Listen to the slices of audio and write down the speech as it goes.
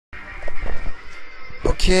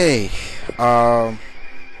Okay, uh,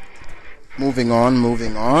 moving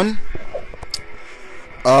on.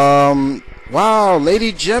 Wow,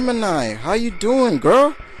 Lady Gemini, how you doing,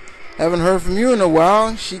 girl? Haven't heard from you in a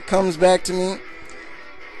while. She comes back to me.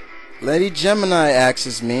 Lady Gemini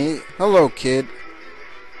asks me, "Hello, kid.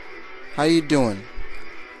 How you doing?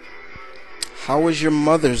 How was your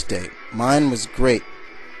Mother's Day? Mine was great.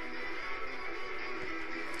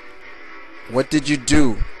 What did you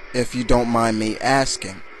do, if you don't mind me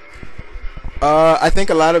asking?" I think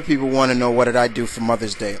a lot of people want to know what did I do for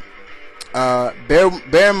Mother's Day.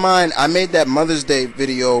 Bear in mind, I made that Mother's Day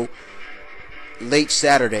video late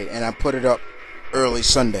Saturday, and I put it up early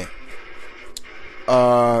Sunday.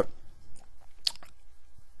 And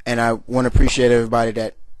I want to appreciate everybody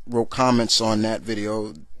that wrote comments on that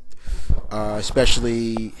video,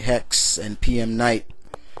 especially Hex and PM Knight,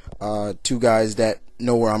 two guys that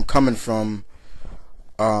know where I'm coming from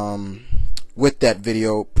with that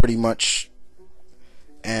video, pretty much.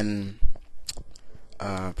 And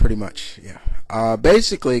pretty much, yeah.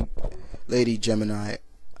 Basically, Lady Gemini,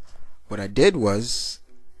 what I did was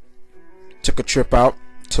took a trip out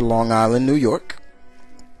to Long Island, New York,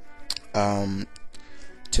 to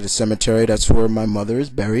the cemetery. That's where my mother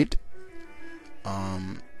is buried.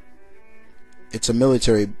 It's a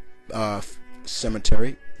military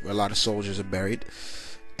cemetery where a lot of soldiers are buried,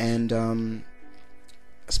 and I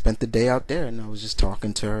spent the day out there, and I was just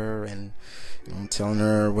talking to her and telling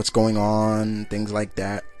her what's going on, things like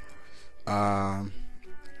that. The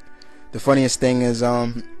funniest thing is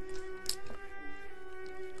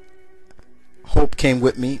Hope came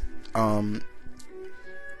with me.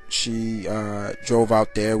 She drove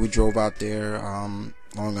out there. We drove out there,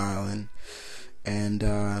 Long Island, and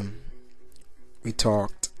we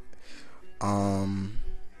talked. And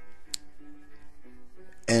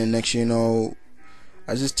next, I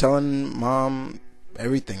was just telling Mom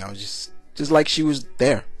everything. I was just like she was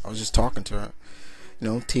there. I was just talking to her.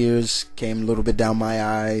 Tears came a little bit down my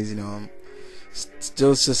eyes.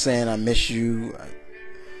 Still just saying I miss you.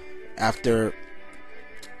 After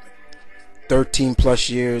 13 plus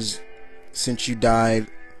years since you died,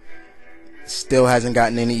 still hasn't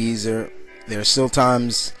gotten any easier. There are still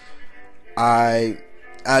times I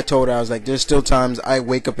told her, I was like, there's still times I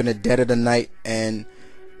wake up in the dead of the night and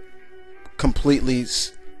completely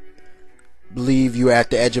believe you at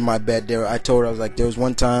the edge of my bed. I told her, I was like, there was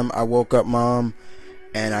one time I woke up, Mom,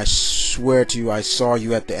 and I swear to you, I saw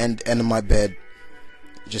you at the end of my bed,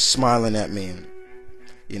 just smiling at me.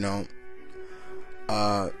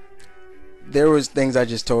 There was things I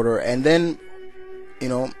just told her, and then,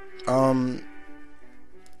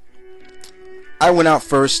 I went out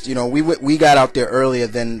first. We got out there earlier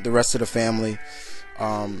than the rest of the family,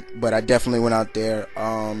 but I definitely went out there.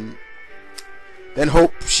 Then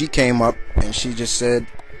Hope, she came up and she said,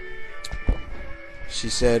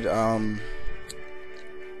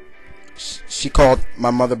 she called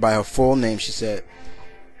my mother by her full name. She said,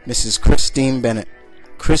 "Mrs. Christine Bennett,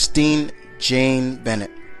 Christine Jane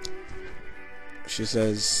Bennett." She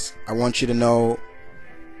says, "I want you to know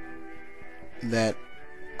that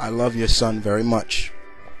I love your son very much."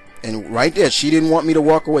 And right there, she didn't want me to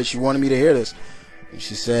walk away. She wanted me to hear this. And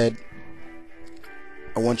she said,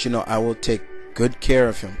 "I want you to know I will take good care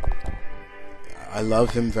of him. I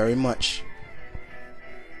love him very much.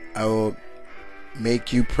 I will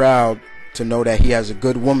make you proud to know that he has a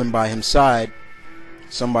good woman by his side.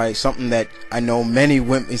 Something that I know many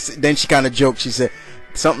women." Then she kind of joked. She said,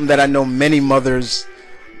 "Something that I know many mothers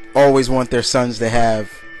always want their sons to have."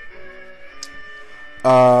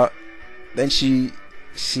 Then she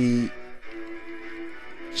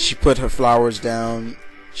put her flowers down.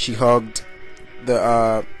 She hugged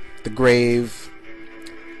the grave,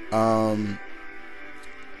 and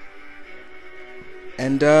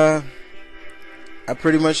I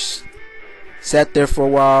pretty much sat there for a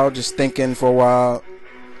while, just thinking for a while.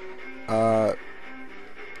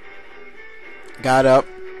 Got up,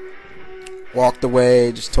 walked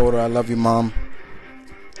away, just told her I love you, Mom,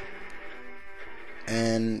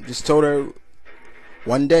 and just told her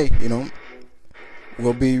one day,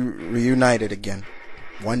 we'll be reunited again.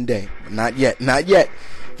 One day. Not yet,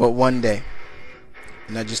 but one day.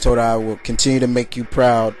 And I just told her I will continue to make you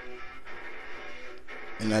proud.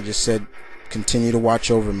 And I just said, continue to watch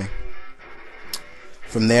over me.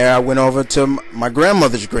 From there, I went over to my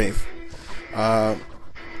grandmother's grave. My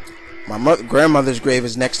grandmother's grave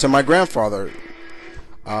is next to my grandfather.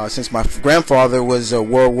 Since my grandfather was a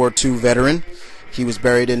World War II veteran, he was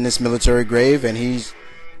buried in this military grave, and his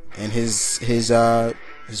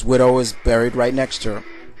widow is buried right next to her.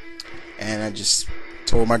 And I just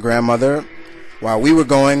told my grandmother while we were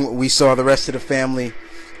going, we saw the rest of the family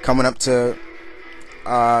coming up to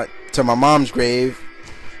my mom's grave,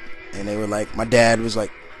 and they were like, my dad was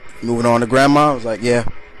like, moving on to grandma. I was like, yeah,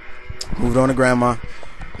 moved on to grandma.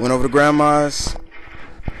 Went over to grandma's,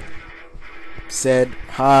 said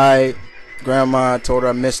hi, grandma. Told her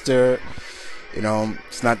I missed her. You know,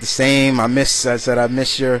 it's not the same. I said I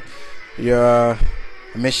miss your I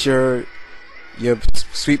miss your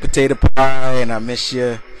sweet potato pie, and I miss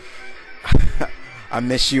you. I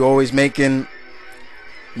miss you always making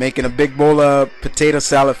a big bowl of potato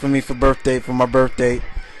salad for me for my birthday.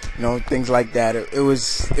 You know, things like that. It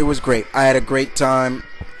was great. I had a great time.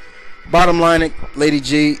 Bottom line, Lady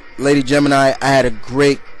Gemini, I had a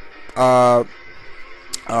great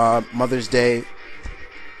Mother's Day.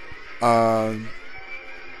 I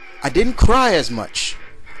didn't cry as much.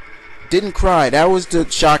 Didn't cry. That was the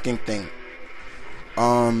shocking thing.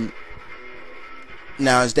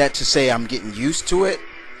 Now, is that to say I'm getting used to it?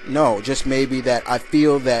 No, just maybe that I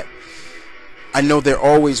feel that I know they're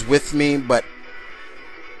always with me, but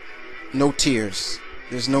no tears.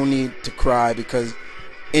 There's no need to cry, because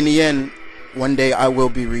in the end, one day I will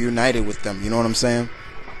be reunited with them. You know what I'm saying?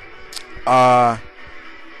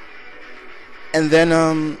 And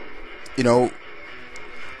then, you know,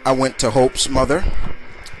 I went to Hope's mother,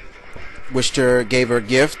 gave her a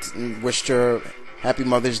gift, and wished her Happy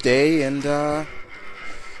Mother's Day, and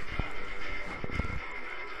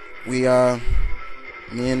me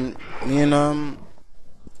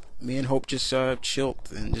and Hope just chilled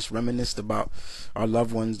and just reminisced about our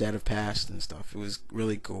loved ones that have passed and stuff. It was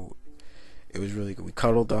really cool. We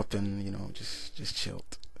cuddled up and, you know, just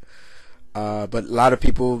chilled. But a lot of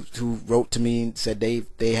people who wrote to me said they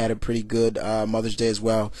had a pretty good Mother's Day as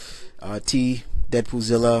well.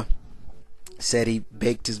 Deadpoolzilla said he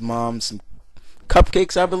baked his mom some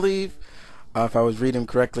cupcakes, I believe, if I was reading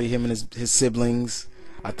correctly, him and his siblings.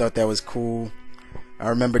 I thought that was cool. I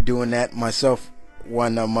remember doing that myself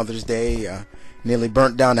one Mother's Day. Nearly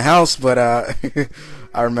burnt down the house, but I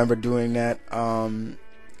remember doing that.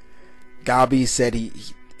 Gabi said he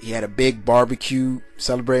had a big barbecue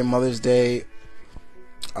celebrating Mother's Day.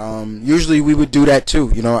 Usually we would do that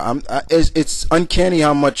too. You know, it's uncanny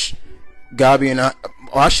how much Gabi and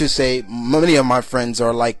I should say many of my friends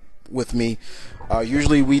are like with me.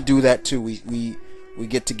 Usually we do that too. We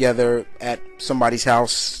get together at somebody's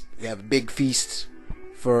house. We have a big feast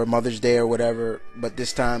for Mother's Day or whatever. But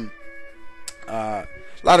this time, a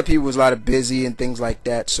lot of people was a lot of busy and things like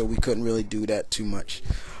that, so we couldn't really do that too much.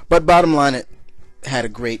 But bottom line, it had a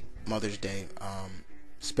great Mother's Day.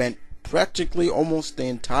 Spent practically almost the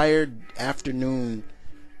entire afternoon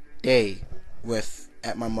day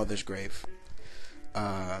at my mother's grave.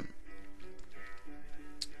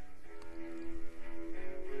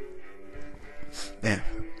 Yeah,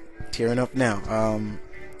 tearing up now.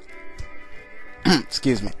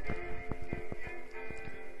 Excuse me.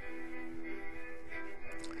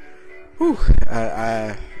 Whew,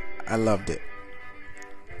 I loved it.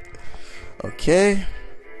 Okay.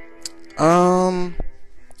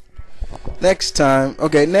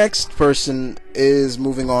 Next person is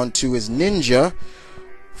moving on to is Ninja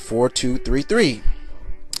 4233.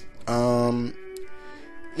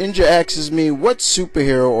 Ninja asks me, what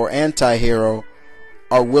superhero or anti-hero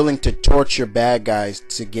are willing to torture bad guys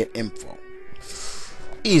to get info?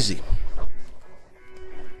 Easy.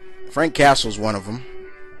 Frank Castle's one of them.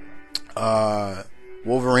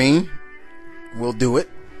 Wolverine will do it.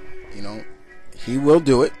 You know, he will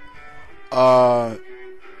do it. I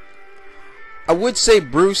would say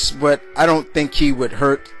Bruce, but I don't think he would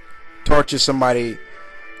torture somebody.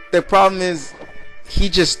 The problem is he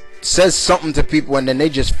just says something to people and then they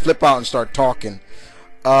just flip out and start talking.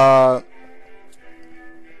 Ghost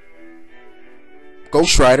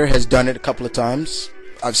Rider has done it a couple of times.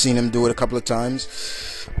 I've seen him do it a couple of times.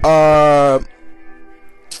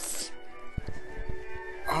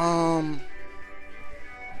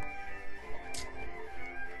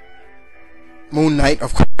 Moon Knight,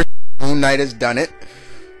 of course. Moon Knight has done it.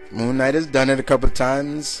 A couple of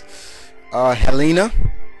times. Helena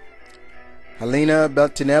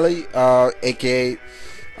Beltinelli, aka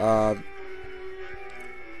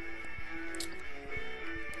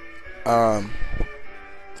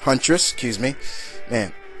Huntress, excuse me.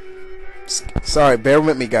 Man, sorry, bear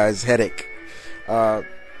with me, guys. Headache.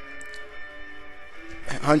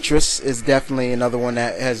 Huntress is definitely another one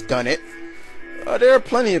that has done it. There are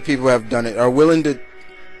plenty of people who have done it, are willing to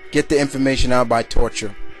get the information out by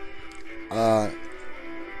torture.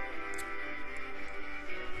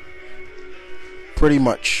 Pretty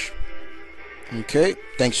much. Okay,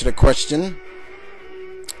 thanks for the question.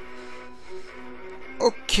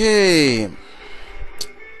 Okay.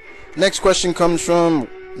 Next question comes from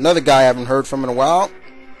another guy I haven't heard from in a while.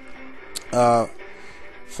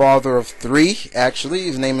 Father of 3, actually.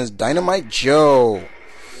 His name is Dynamite Joe.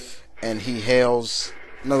 And he hails,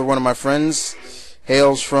 another one of my friends,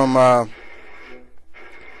 hails from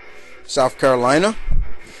South Carolina.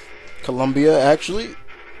 Columbia, actually.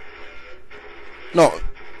 No,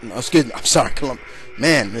 excuse me. I'm sorry, Columbia.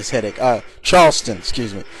 Man, this headache. Charleston,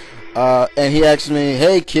 excuse me. And he asked me,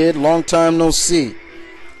 hey kid, long time no see.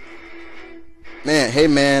 Man, hey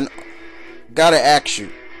man, gotta ask you.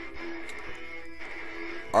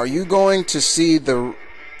 Are you going to see the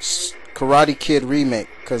Karate Kid remake?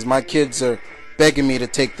 Because my kids are begging me to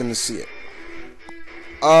take them to see it.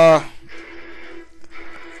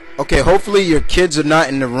 Okay, hopefully your kids are not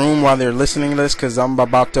in the room while they're listening to this, because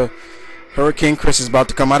Hurricane Chris is about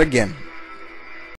to come out again.